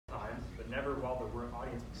together while the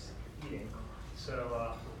audience is eating.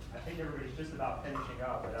 So I think everybody's just about finishing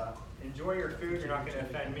up. But enjoy your food. You're not going to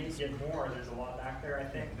offend me. Get more. There's a lot back there, I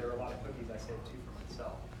think. There are a lot of cookies I saved too for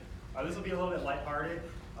myself. This will be a little bit lighthearted,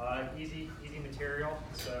 easy material.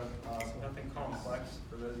 So nothing complex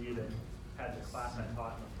for those of you that had the class I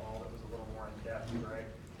taught in the fall that was a little more in depth, right?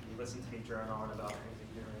 You listened to me drone on about things that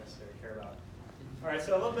you didn't necessarily care about. All right,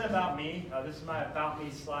 so a little bit about me. This is my About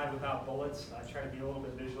Me slide without bullets. I try to be a little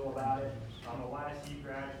bit visual about it. I'm a YSU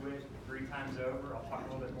graduate 3 times over. I'll talk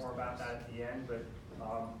a little bit more about that at the end, but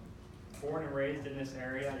born and raised in this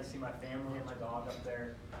area. You see my family and my dog up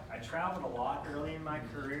there. I traveled a lot early in my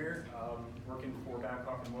career, working for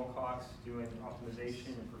Babcock & Wilcox, doing optimization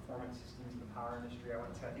and performance systems in the power industry. I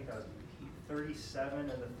went to, I think I was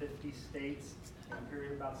 37 of the 50 states in a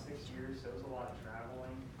period of about 6 years, so it was a lot of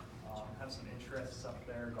traveling. Have some interests up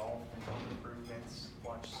there, golf and home improvements,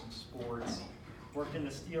 watched some sports. Worked in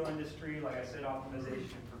the steel industry, like I said,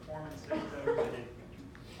 optimization, performance systems. I did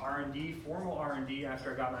R&D, formal R&D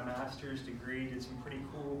after I got my master's degree. Did some pretty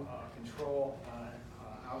cool control,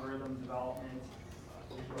 algorithm development,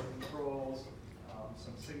 visual controls,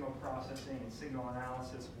 some signal processing and signal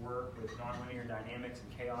analysis work with nonlinear dynamics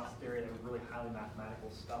and chaos theory. That was really highly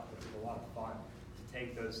mathematical stuff that was a lot of fun to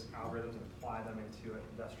take those algorithms and apply them into an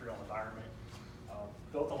industrial environment.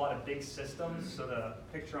 Built a lot of big systems. So the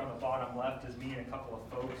picture on the bottom left is me and a couple of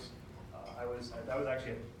folks. That was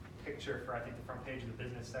actually a picture for, I think, the front page of the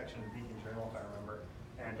business section of the Beacon Journal, if I remember.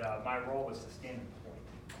 And my role was to stand and point.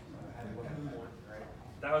 I had to look at the point, right?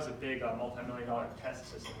 That was a big multi-million-dollar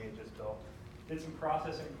test system we had just built. Did some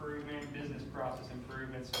process improvement, business process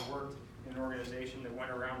improvements. So worked in an organization that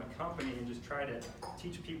went around the company and just tried to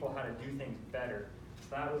teach people how to do things better.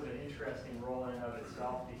 So that was an interesting role in and of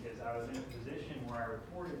itself because I was in a position where I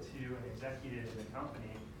reported to an executive in the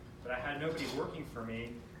company, but I had nobody working for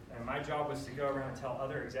me, and my job was to go around and tell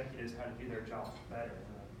other executives how to do their jobs better.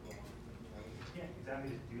 You can't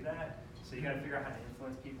exactly just do that, so you got to figure out how to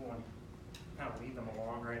influence people and kind of lead them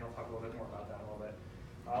along, right? I'll talk a little bit more about that in a little bit.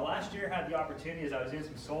 Last year, I had the opportunity as I was doing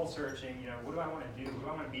some soul searching. What do I want to do? What do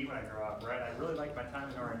I want to be when I grow up, right? I really liked my time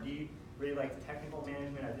in R&D. Really liked technical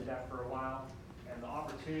management. I did that for a while. And the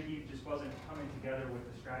opportunity just wasn't coming together with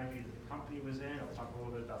the strategy that the company was in. I'll talk a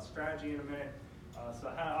little bit about strategy in a minute. So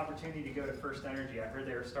I had an opportunity to go to First Energy. I heard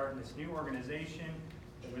they were starting this new organization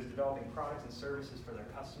that was developing products and services for their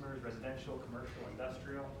customers, residential, commercial,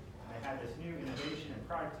 industrial. And they had this new innovation and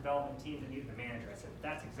product development team that needed a manager. I said,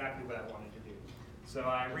 that's exactly what I wanted to do. So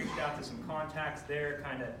I reached out to some contacts there,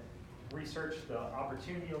 kind of researched the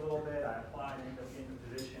opportunity a little bit. I applied and ended up getting the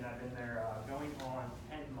position. I've been there going on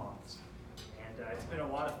 10 months. And it's been a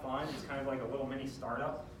lot of fun. It's kind of like a little mini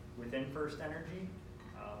startup within First Energy.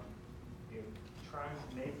 Trying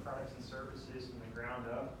to make products and services from the ground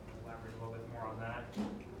up. I'll elaborate a little bit more on that.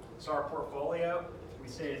 So our portfolio, we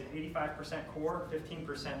say is 85% core,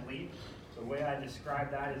 15% leap. The way I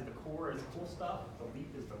describe that is the core is cool stuff, the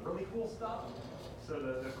leap is the really cool stuff. So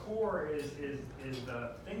the core is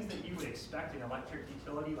the things that you would expect an electric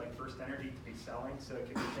utility like First Energy to be selling. So it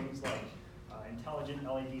could be things like intelligent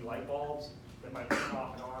LED light bulbs that might turn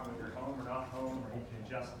off and on when you're home or not home, or you can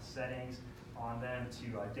adjust the settings on them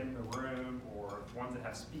to dim the room, or ones that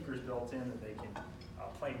have speakers built in that they can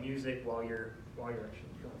play music while you're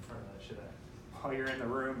actually go in front of that, should I? While you're in the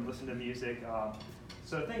room, listen to music.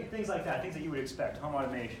 So things like that, things that you would expect, home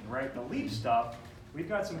automation, right? The Leap stuff, we've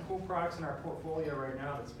got some cool products in our portfolio right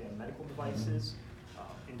now that span medical devices,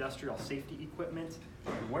 industrial safety equipment,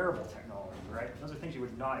 and wearable technology, right? Those are things you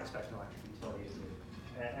would not expect an electric utility to do.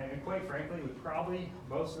 And quite frankly,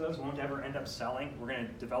 most of those won't ever end up selling. We're going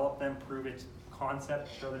to develop them, prove its concept,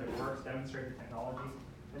 show that it works, demonstrate the technology,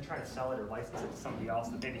 then try to sell it or license it to somebody else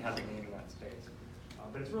that maybe has a name in that space.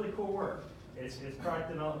 But it's really cool work. It's product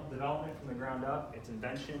development from the ground up. It's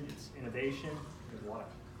invention. It's innovation. There's a lot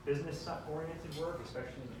of business-oriented work,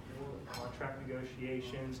 especially in the field of contract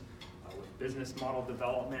negotiations, with business model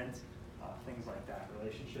development, things like that,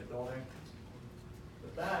 relationship building.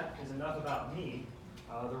 But that is enough about me.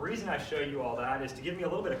 The reason I show you all that is to give me a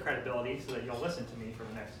little bit of credibility so that you'll listen to me for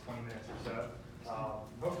the next 20 minutes or so.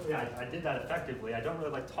 Hopefully I did that effectively. I don't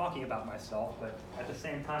really like talking about myself, but at the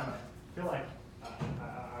same time, I feel like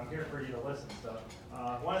I'm here for you to listen. So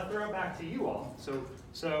I want to throw it back to you all. So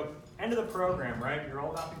end of the program, right? You're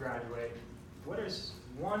all about to graduate. What is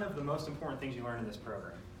one of the most important things you learned in this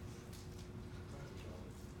program?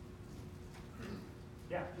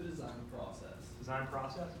 Yeah? The design process. Design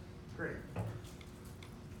process? Great.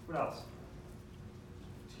 What else?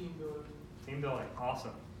 Team building. Team building,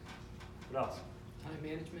 awesome. What else? Time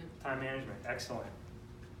management. Time management, excellent.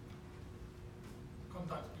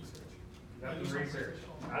 Contact research. Got some research.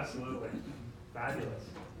 Absolutely. Fabulous.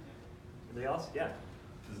 Anybody else? Yeah.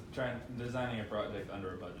 Designing a project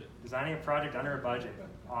under a budget. Designing a project under a budget.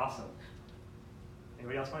 Awesome.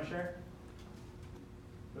 Anybody else want to share?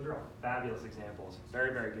 Those are all fabulous examples.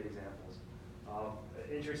 Very, very good examples.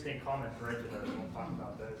 Interesting comments right to those. We'll talk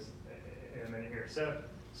about those in a minute here.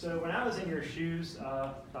 So when I was in your shoes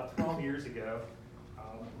about 12 years ago,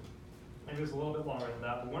 maybe it was a little bit longer than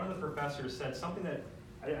that, but one of the professors said something that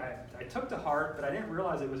I took to heart, but I didn't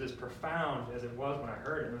realize it was as profound as it was when I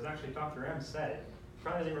heard it. It was actually Dr. M said it.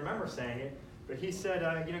 Probably doesn't remember saying it, but he said,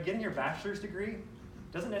 getting your bachelor's degree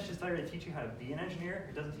doesn't necessarily teach you how to be an engineer.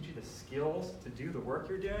 It doesn't teach you the skills to do the work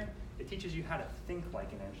you're doing. It teaches you how to think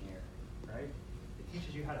like an engineer, right? It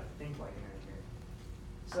teaches you how to think like an engineer.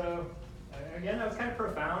 So, again, that was kind of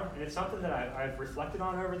profound, and it's something that I've reflected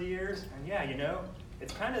on over the years. And yeah,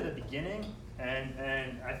 it's kind of the beginning,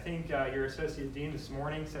 and I think your associate dean this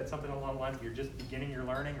morning said something along the lines of you're just beginning your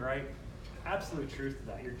learning, right? Absolute truth to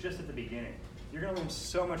that. You're just at the beginning. You're going to learn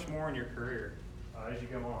so much more in your career as you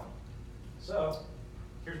go on. So,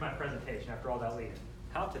 here's my presentation after all that leading.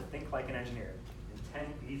 How to think like an engineer in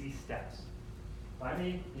 10 easy steps. By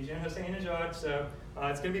me, Eugene Hossein Najad. So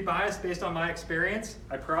it's going to be biased based on my experience.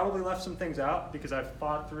 I probably left some things out because I've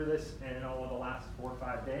fought through this in all of the last 4 or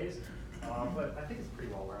 5 days. But I think it's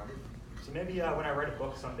pretty well rounded. So maybe when I write a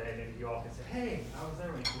book someday, maybe you all can say, hey, I was there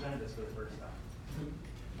when you presented this for the first time.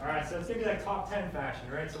 All right, so it's going to be like top 10 fashion,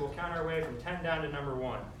 right? So we'll count our way from 10 down to number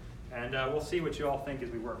 1. And we'll see what you all think as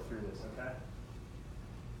we work through this, okay?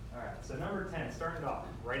 All right, so number 10, starting off,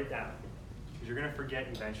 write it down. Because you're going to forget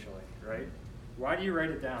eventually, right? Why do you write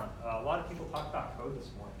it down? A lot of people talked about code this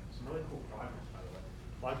morning. Some really cool projects, by the way.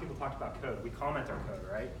 A lot of people talked about code. We comment our code,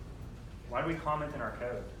 right? Why do we comment in our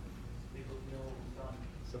code? People know what we've done.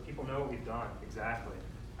 So people know what we've done, exactly.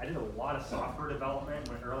 I did a lot of software development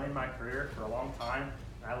early in my career for a long time.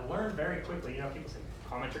 And I learned very quickly, people say,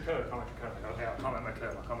 comment your code, comment your code. Like, okay, I'll comment my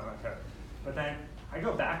code, I'll comment my code. But then I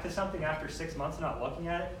go back to something after 6 months not looking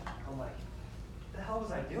at it, I'm like, what the hell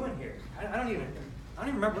was I doing here? I don't even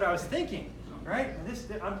remember what I was thinking, right?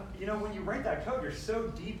 And when you write that code, you're so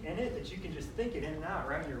deep in it that you can just think it in and out,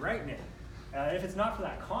 right? You're writing it. If it's not for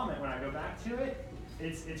that comment, when I go back to it,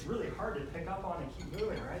 it's really hard to pick up on and keep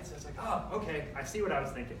moving, right? So it's like, oh, okay, I see what I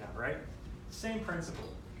was thinking now, right? Same principle.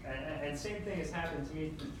 And same thing has happened to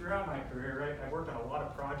me throughout my career, right? I've worked on a lot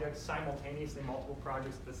of projects simultaneously, multiple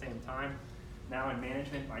projects at the same time. Now in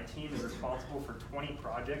management, my team is responsible for 20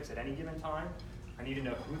 projects at any given time. I need to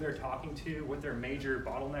know who they're talking to, what their major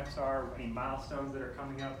bottlenecks are, any milestones that are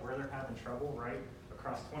coming up, where they're having trouble, right?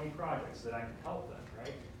 Across 20 projects that I can help them,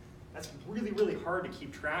 right? That's really, really hard to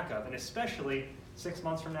keep track of, and especially 6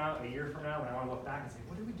 months from now, a year from now, when I want to look back and say,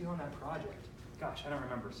 what did we do on that project? Gosh, I don't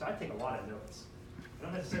remember. So I take a lot of notes. I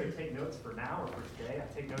don't necessarily take notes for now or for today,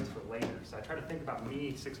 I take notes for later. So I try to think about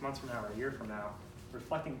me 6 months from now or a year from now,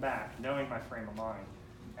 reflecting back, knowing my frame of mind.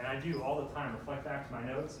 And I do all the time, reflect back to my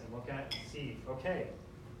notes and look at it and see, okay,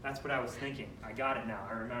 that's what I was thinking. I got it now,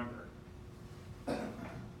 I remember. All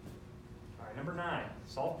right, number 9,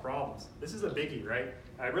 solve problems. This is a biggie, right?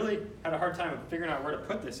 I really had a hard time figuring out where to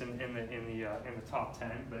put this in the top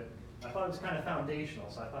 10, but I thought it was kind of foundational,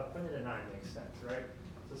 so I thought putting it at 9 makes sense, right?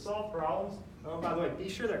 So solve problems. Oh, by the way, be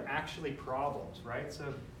sure they're actually problems, right?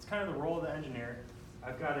 So it's kind of the role of the engineer.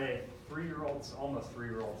 I've got a 3-year-old, almost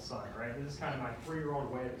 3-year-old son, right? This is kind of my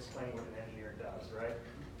 3-year-old way of explaining what an engineer does, right?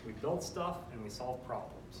 We build stuff and we solve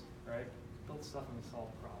problems, right? Build stuff and we solve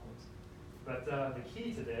problems. But the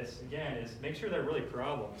key to this, again, is make sure they're really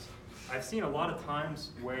problems. I've seen a lot of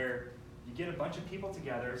times where you get a bunch of people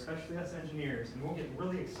together, especially us engineers, and we'll get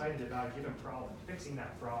really excited about a given problem, fixing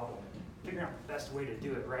that problem, figuring out the best way to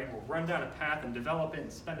do it, right? We'll run down a path and develop it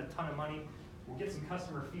and spend a ton of money. We'll get some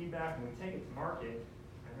customer feedback and we take it to market,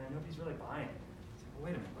 and then nobody's really buying it. It's like, well,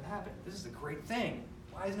 wait a minute, what happened? This is a great thing.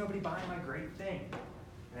 Why is nobody buying my great thing?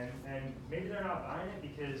 And maybe they're not buying it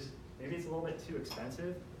because maybe it's a little bit too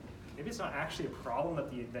expensive. Maybe it's not actually a problem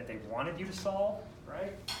that they wanted you to solve,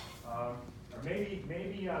 right? Or maybe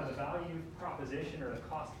the value proposition or the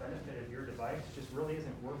cost benefit of your device just really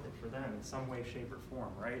isn't worth it for them in some way, shape, or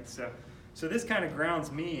form, right? So this kind of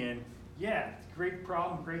grounds me in, yeah, great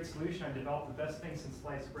problem, great solution. I developed the best thing since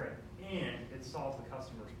sliced bread, and it solves the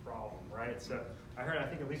customer's problem, right? So I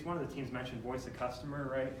think at least one of the teams mentioned voice of customer,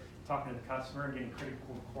 right? Talking to the customer and getting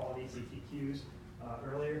critical quality CTQs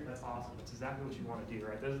earlier. That's awesome. That's exactly what you want to do,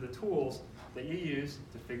 right? Those are the tools that you use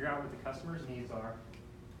to figure out what the customer's needs are.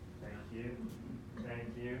 Thank you.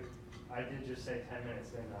 Thank you. I did just say 10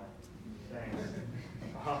 minutes, didn't I? Thanks.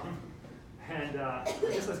 And I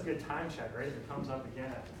guess that's a good time check, right? If it comes up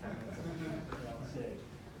again after 10 minutes, I'll see.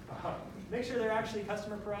 make sure they're actually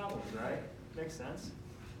customer problems, right? Makes sense.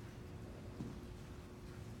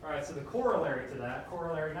 All right, so the corollary to that,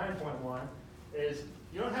 corollary 9.1, is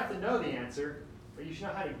you don't have to know the answer, but you should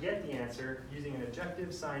know how to get the answer using an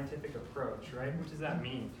objective scientific approach, right? What does that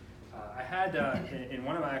mean? I had in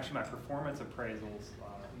one of my performance appraisals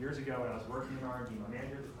years ago when I was working in R&D, my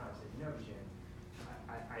manager at the time said, you know, Jim,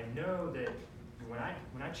 I know that when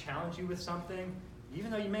I challenge you with something, even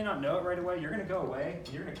though you may not know it right away, you're going to go away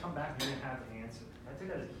and you're going to come back and you're going to have the answer. I think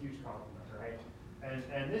that is a huge compliment, right?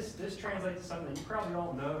 And this translates to something that you probably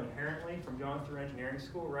all know inherently from going through engineering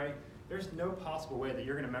school, right? There's no possible way that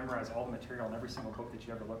you're going to memorize all the material in every single book that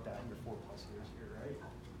you ever looked at in your 4+ years here, right?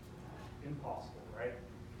 Impossible, right?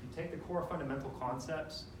 You take the core fundamental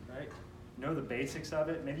concepts, right? Know the basics of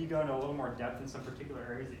it. Maybe you go into a little more depth in some particular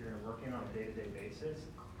areas that you're going to work in on a day-to-day basis.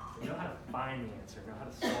 You know how to find the answer, know how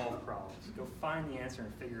to solve problems. Go find the answer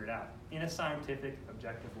and figure it out in a scientific,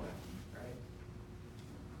 objective way, right?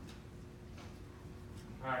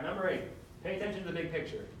 All right, number 8, pay attention to the big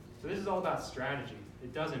picture. So this is all about strategy.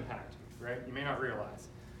 It does impact you, right? You may not realize.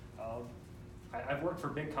 I've worked for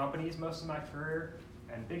big companies most of my career,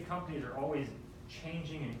 and big companies are always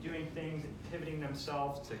changing and doing things and pivoting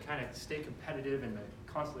themselves to kind of stay competitive in the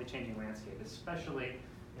constantly changing landscape, especially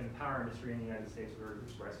in the power industry in the United States,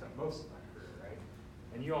 which is where I spent most of my career, right?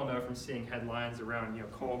 And you all know from seeing headlines around,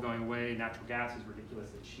 coal going away, natural gas is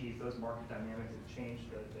ridiculously cheap. Those market dynamics have changed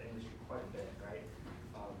the industry quite a bit, right?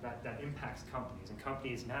 That impacts companies, and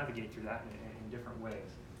companies navigate through that in different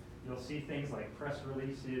ways. You'll see things like press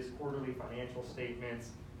releases, quarterly financial statements,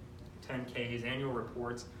 10Ks, annual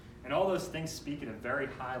reports, and all those things speak at a very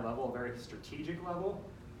high level, a very strategic level.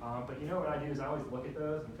 But you know what I do is I always look at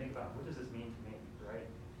those and think about, what does this mean to me, right?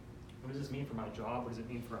 What does this mean for my job? What does it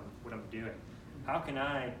mean for what I'm doing? How can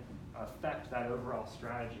I affect that overall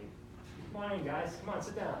strategy? Come on in, guys. Come on,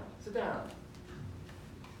 sit down. Sit down.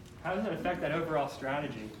 How does it affect that overall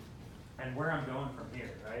strategy and where I'm going from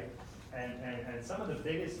here, right? And some of the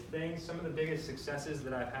biggest things, some of the biggest successes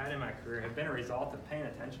that I've had in my career have been a result of paying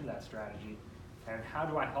attention to that strategy. And how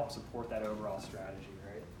do I help support that overall strategy,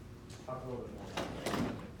 right? Talk a little bit more about that.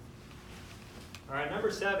 All right,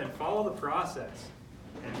 number 7, follow the process.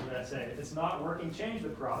 And what I say, if it's not working, change the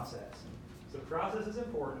process. So process is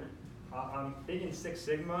important. I'm big in Six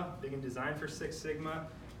Sigma, big in design for Six Sigma.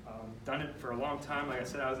 Done it for a long time. Like I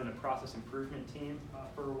said, I was in a process improvement team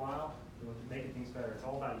for a while, making things better. It's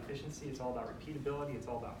all about efficiency. It's all about repeatability. It's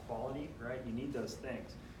all about quality, right? You need those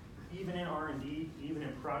things. Even in R&D, even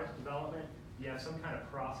in product development, you have some kind of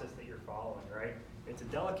process that you're following, right? It's a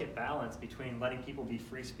delicate balance between letting people be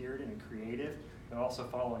free-spirited and creative, but also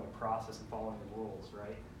following a process and following the rules,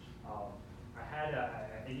 right?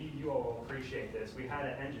 And you all will appreciate this. We had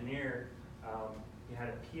an engineer, he had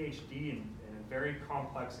a PhD in a very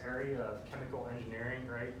complex area of chemical engineering,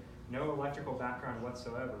 right? No electrical background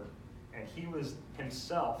whatsoever. And he was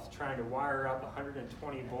himself trying to wire up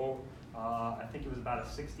 120 volt, I think it was about a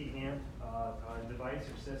 60 amp device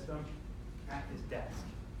or system at his desk,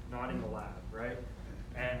 not in the lab, right?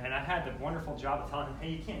 And I had the wonderful job of telling him, hey,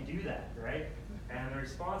 you can't do that, right? And the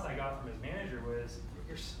response I got from his manager was,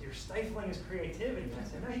 you're stifling his creativity. And I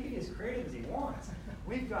said, no, he can be as creative as he wants.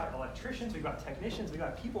 We've got electricians, we've got technicians, we've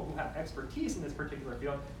got people who have expertise in this particular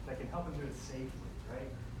field that can help him do it safely, right?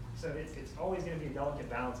 So it's always going to be a delicate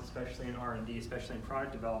balance, especially in R&D, especially in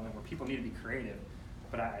product development, where people need to be creative.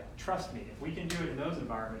 But trust me, if we can do it in those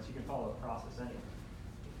environments, you can follow the process anyway.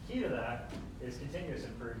 The key to that is continuous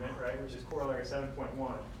improvement, right, which is corollary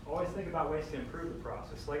 7.1. Always think about ways to improve the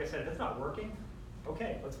process. Like I said, if it's not working,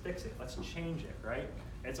 okay, let's fix it. Let's change it, right?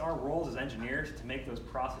 It's our roles as engineers to make those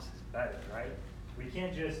processes better, right? We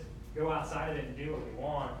can't just go outside of it and do what we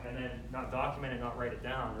want and then not document it, not write it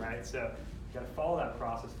down, right? So you got to follow that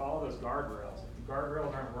process, follow those guardrails. If the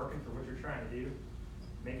guardrails aren't working for what you're trying to do,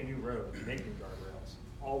 make a new road, make new guardrails.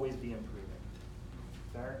 Always be improving.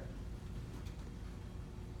 Fair?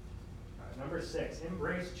 All right, number 6,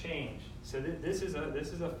 embrace change. So this is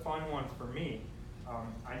a fun one for me.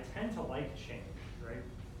 I tend to like change, right?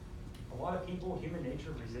 A lot of people, human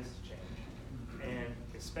nature resists change. And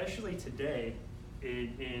especially today,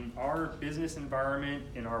 in our business environment,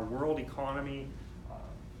 in our world economy,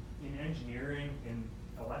 in engineering, in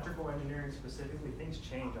electrical engineering specifically, things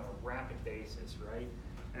change on a rapid basis, right?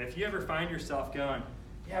 And if you ever find yourself going,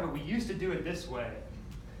 yeah, but we used to do it this way,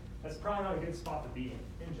 that's probably not a good spot to be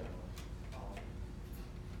in general.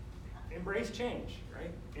 Embrace change,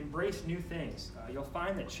 right? Embrace new things. You'll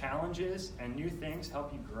find that challenges and new things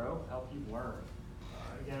help you grow, help you learn.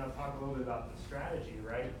 Again, I'll talk a little bit about the strategy,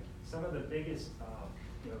 right? Some of the biggest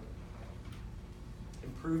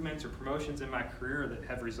improvements or promotions in my career that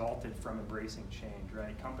have resulted from embracing change,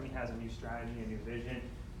 right? Company has a new strategy, a new vision,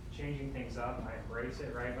 changing things up, I embrace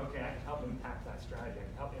it, right? Okay, I can help impact that strategy, I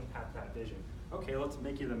can help impact that vision. Okay, let's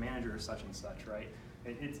make you the manager of such and such, right?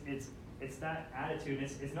 It's that attitude,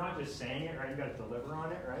 it's not just saying it, right? You gotta deliver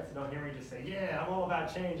on it, right? So don't hear me just say, yeah, I'm all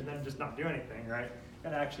about change, and then just not do anything, right? You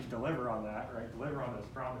gotta actually deliver on that, right? Deliver on those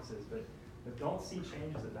promises, but don't see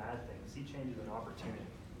change as a bad thing, see change as an opportunity.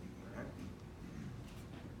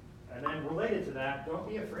 And then related to that, don't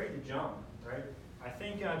be afraid to jump, right? I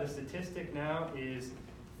think the statistic now is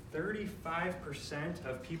 35%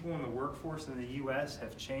 of people in the workforce in the US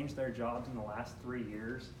have changed their jobs in the last 3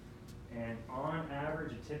 years. And on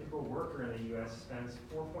average, a typical worker in the US spends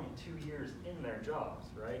 4.2 years in their jobs,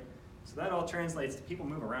 right? So that all translates to people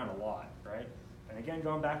move around a lot, right? And again,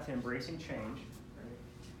 going back to embracing change,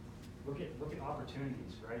 look at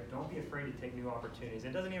opportunities, right? Don't be afraid to take new opportunities.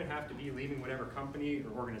 It doesn't even have to be leaving whatever company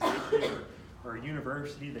or organization or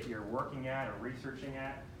university that you're working at or researching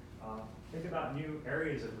at. Think about new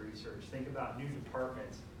areas of research. Think about new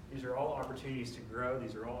departments. These are all opportunities to grow.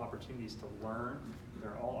 These are all opportunities to learn.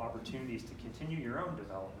 They're all opportunities to continue your own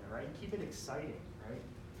development, right? Keep it exciting, right?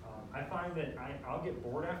 I find that I'll get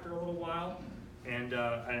bored after a little while, and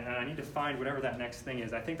I need to find whatever that next thing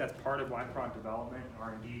is. I think that's part of why product development and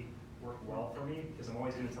R&D work well for me, because I'm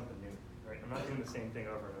always doing something new, right? I'm not doing the same thing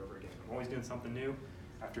over and over again. I'm always doing something new.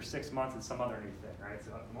 After 6 months, it's some other new thing, right?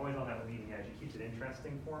 So I'm always on that leading edge. It keeps it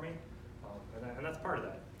interesting for me, and that's part of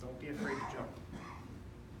that. Don't be afraid to jump.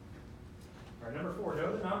 All right, number 4,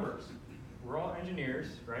 know the numbers. We're all engineers,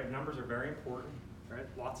 right? Numbers are very important, right?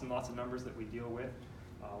 Lots and lots of numbers that we deal with,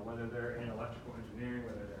 whether they're in electrical engineering,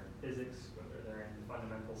 whether they're in physics, whether they're in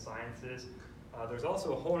fundamental sciences. There's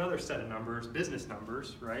also a whole other set of numbers, business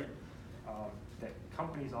numbers, right, that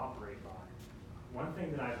companies operate by. One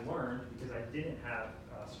thing that I've learned, because I didn't have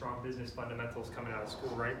strong business fundamentals coming out of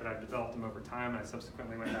school, right, but I've developed them over time, and I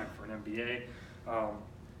subsequently went back for an MBA,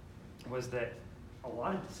 was that a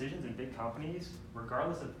lot of decisions in big companies,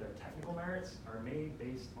 regardless of their technical merits, are made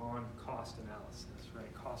based on cost analysis,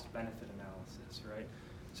 right? Cost-benefit analysis, right?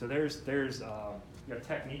 So there's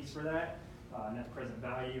techniques for that, net present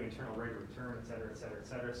value, internal rate of return, et cetera, et cetera, et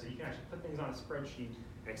cetera. So you can actually put things on a spreadsheet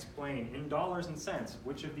and explain in dollars and cents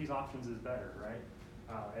which of these options is better, right?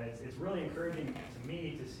 And it's really encouraging to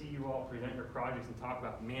me to see you all present your projects and talk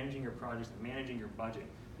about managing your projects and managing your budget,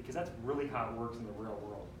 because that's really how it works in the real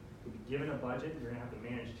world. You'll be given a budget, you're gonna have to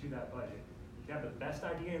manage to that budget. You can have the best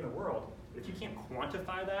idea in the world, but if you can't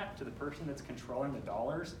quantify that to the person that's controlling the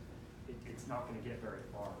dollars, it's not gonna get very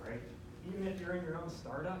far, right? Even if you're in your own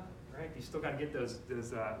startup, right, you still gotta get those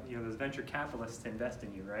venture capitalists to invest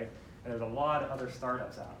in you, right? And there's a lot of other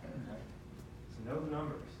startups out there, right? So know the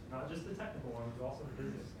numbers, not just the technical ones, but also the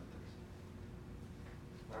business numbers.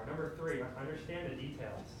 All right, number 3, understand the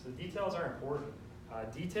details. So details are important.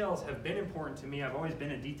 Details have been important to me. I've always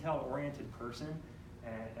been a detail-oriented person,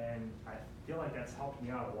 and I feel like that's helped me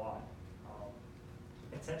out a lot.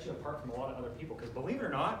 It sets you apart from a lot of other people, because believe it or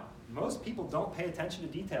not, most people don't pay attention to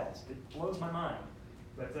details. It blows my mind.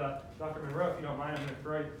 But Dr. Monroe, if you don't mind, I'm going to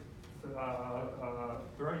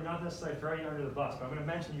throw you, not necessarily throw you under the bus, but I'm going to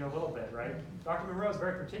mention you a little bit, right? Dr. Monroe is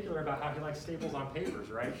very particular about how he likes staples on papers,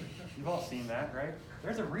 right? You've all seen that, right?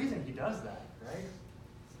 There's a reason he does that, right?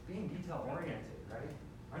 It's being detail-oriented, right?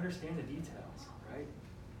 Understand the details, right?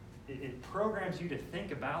 It programs you to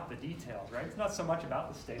think about the details, right? It's not so much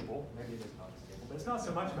about the staple, maybe it is not the staple, but it's not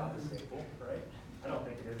so much about the staple, right? I don't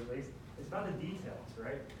think it is, at least. It's about the details,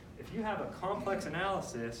 right? If you have a complex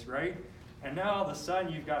analysis, right, and now all of a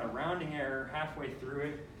sudden you've got a rounding error halfway through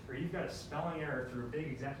it, or you've got a spelling error through a big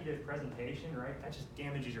executive presentation, right, that just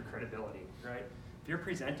damages your credibility, right? If you're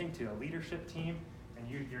presenting to a leadership team and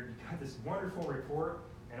you've got this wonderful report,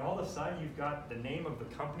 and all of a sudden you've got the name of the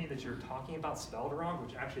company that you're talking about spelled wrong,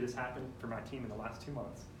 which actually this happened for my team in the last 2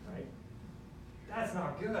 months, right? That's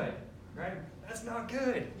not good, right? That's not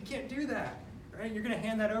good. You can't do that, right? You're going to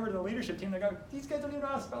hand that over to the leadership team. They go, these guys don't even know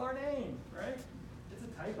how to spell our name, right? It's a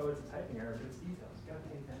typo, it's a typing error, but it's details. You've got to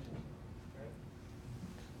pay attention, right?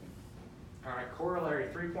 All right, corollary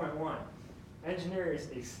 3.1. Engineers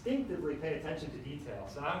instinctively pay attention to detail.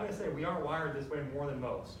 So I'm going to say we are wired this way more than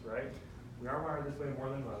most, right? We are wired this way more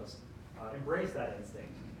than most. Embrace that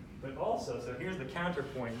instinct. But also, so here's the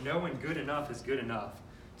counterpoint, knowing good enough is good enough.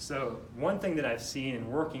 So one thing that I've seen in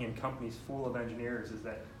working in companies full of engineers is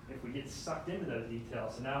that if we get sucked into those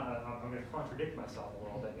details, so now I'm going to contradict myself a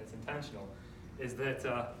little bit, it's intentional, is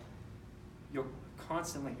that you'll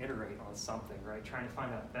constantly iterate on something, right? Trying to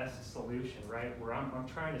find that best solution, right? Where I'm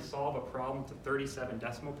trying to solve a problem to 37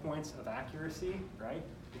 decimal points of accuracy, right?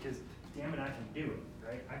 Because damn it, I can do it.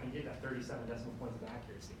 right? I can get that 37 decimal points of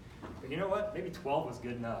accuracy. But you know what? Maybe 12 was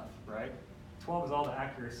good enough, right? 12 is all the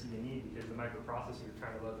accuracy you need because the microprocessor you're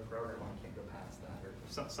trying to load the program on can't go past that,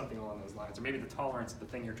 or something along those lines. Or maybe the tolerance of the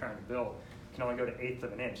thing you're trying to build can only go to 1/8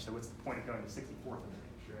 of an inch, so what's the point of going to 64th of an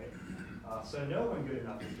inch, right? So knowing good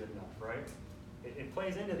enough is good enough, right? It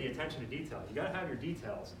plays into the attention to detail. You gotta have your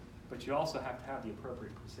details, but you also have to have the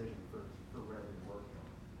appropriate precision for whatever you're working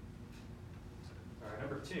on. All right,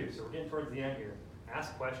 number 2, so we're getting towards the end here.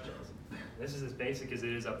 Ask questions. This is as basic as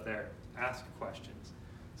it is up there. Ask questions.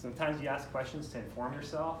 Sometimes you ask questions to inform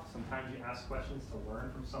yourself. Sometimes you ask questions to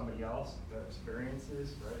learn from somebody else, their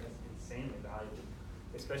experiences, right? That's insanely valuable,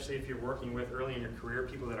 especially if you're working with early in your career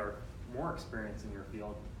people that are more experienced in your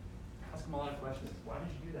field. Ask them a lot of questions. Why did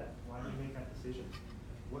you do that? Why did you make that decision?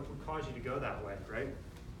 What would cause you to go that way, right?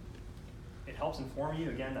 It helps inform you,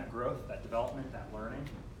 again, that growth, that development, that learning,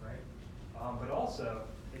 right? But also,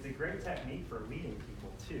 it's a great technique for leading people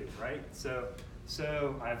too, right?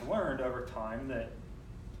 So I've learned over time that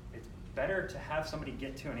it's better to have somebody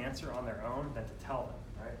get to an answer on their own than to tell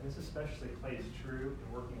them, right? And this especially plays true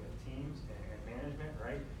in working with teams and management,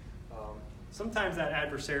 right? Sometimes that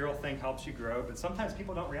adversarial thing helps you grow, but sometimes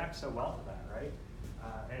people don't react so well to that, right?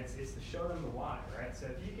 And it's to show them the why, right? So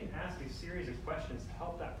if you can ask a series of questions to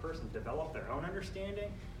help that person develop their own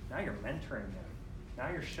understanding, now you're mentoring them. Now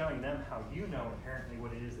you're showing them how you know inherently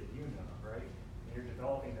what it is that you know, right? And you're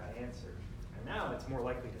developing that answer. And now it's more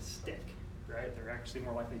likely to stick, right? They're actually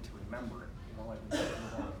more likely to remember it, more likely to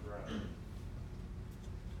move on and grow.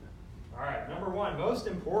 All right, number 1, most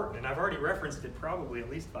important, and I've already referenced it probably at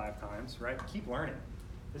least 5 times, right? Keep learning.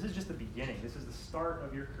 This is just the beginning. This is the start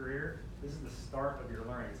of your career. This is the start of your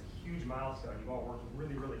learning. It's a huge milestone. You've all worked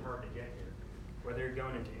really, really hard to get here. Whether you're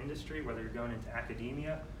going into industry, whether you're going into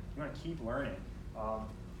academia, you want to keep learning.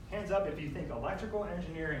 Hands up if you think electrical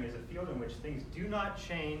engineering is a field in which things do not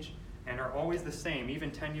change and are always the same,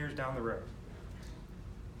 even 10 years down the road.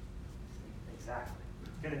 Exactly.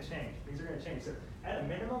 It's going to change. Things are going to change. So at a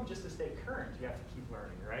minimum, just to stay current, you have to keep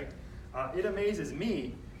learning, right? It amazes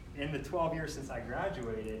me in the 12 years since I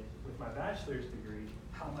graduated with my bachelor's degree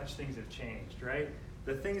how much things have changed, right?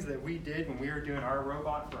 The things that we did when we were doing our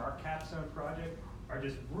robot for our capstone project are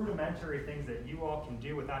just rudimentary things that you all can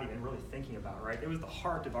do without even really thinking about, right? It was the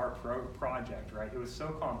heart of our project, right? It was so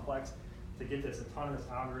complex to get this autonomous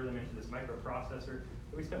algorithm into this microprocessor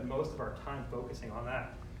that we spent most of our time focusing on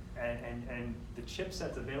that. And the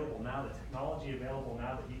chipsets available now, the technology available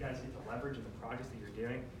now that you guys get to leverage in the projects that you're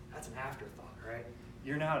doing, that's an afterthought, right?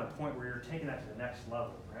 You're now at a point where you're taking that to the next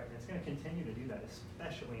level, right? And it's going to continue to do that,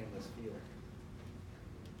 especially in this field.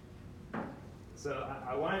 So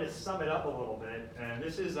I wanted to sum it up a little bit, and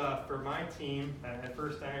this is for my team at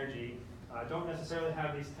First Energy. Don't necessarily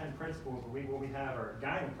have these 10 principles, but what we have are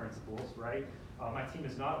guiding principles, right? My team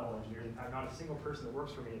is not all engineers. In fact, not a single person that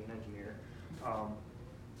works for me is an engineer.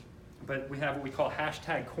 But we have what we call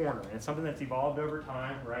hashtag corner, and it's something that's evolved over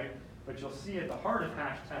time, right? But you'll see at the heart of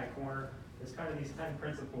hashtag corner is kind of these 10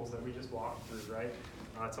 principles that we just walked through, right?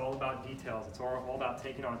 It's all about details. It's all about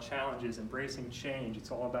taking on challenges, embracing change. It's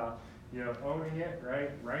all about, owning it, right?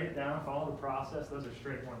 Write it down, follow the process. Those are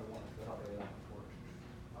straight one-to-one. I'll tell you that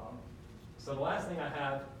before. So the last thing I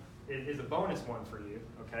have is a bonus one for you,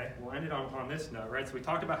 okay? We'll end it on this note, right? So we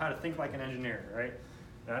talked about how to think like an engineer, right?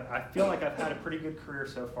 I feel like I've had a pretty good career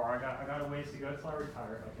so far. I got a ways to go till I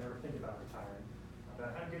retire, if I can ever think about retiring. But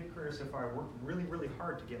I've had a good career so far. I worked really, really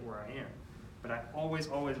hard to get where I am. But I always,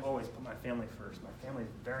 always, always put my family first. My family is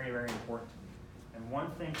very, very important to me. And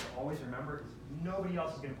one thing to always remember is nobody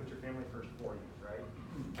else is going to put your family first for you, right?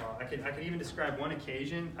 I could even describe one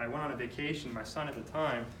occasion. I went on a vacation. My son at the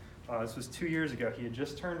time, this was 2 years ago, he had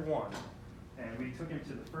just turned 1. And we took him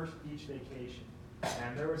to the first beach vacation.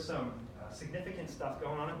 And there was some significant stuff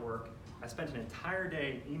going on at work. I spent an entire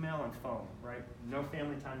day email and phone, right? No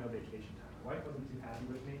family time, no vacation time. My wife wasn't too happy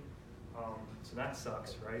with me. So that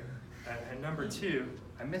sucks, right? And number 2,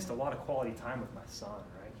 I missed a lot of quality time with my son,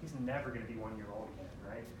 right? He's never going to be 1 year old again,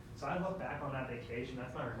 right? So I look back on that vacation,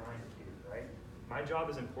 that's my reminder to you, right? My job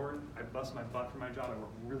is important. I bust my butt for my job. I work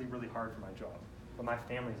really, really hard for my job. But my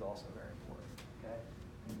family is also very important, okay?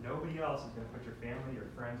 Nobody else is going to put your family, your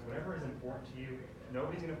friends, whatever is important to you,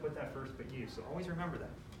 nobody's going to put that first but you. So always remember that.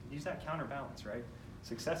 Use that counterbalance, right?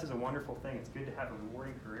 Success is a wonderful thing. It's good to have a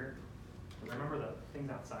rewarding career. But remember the things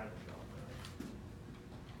outside of the job.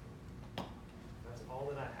 That's all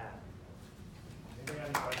that I have. Anybody have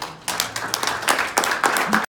any questions?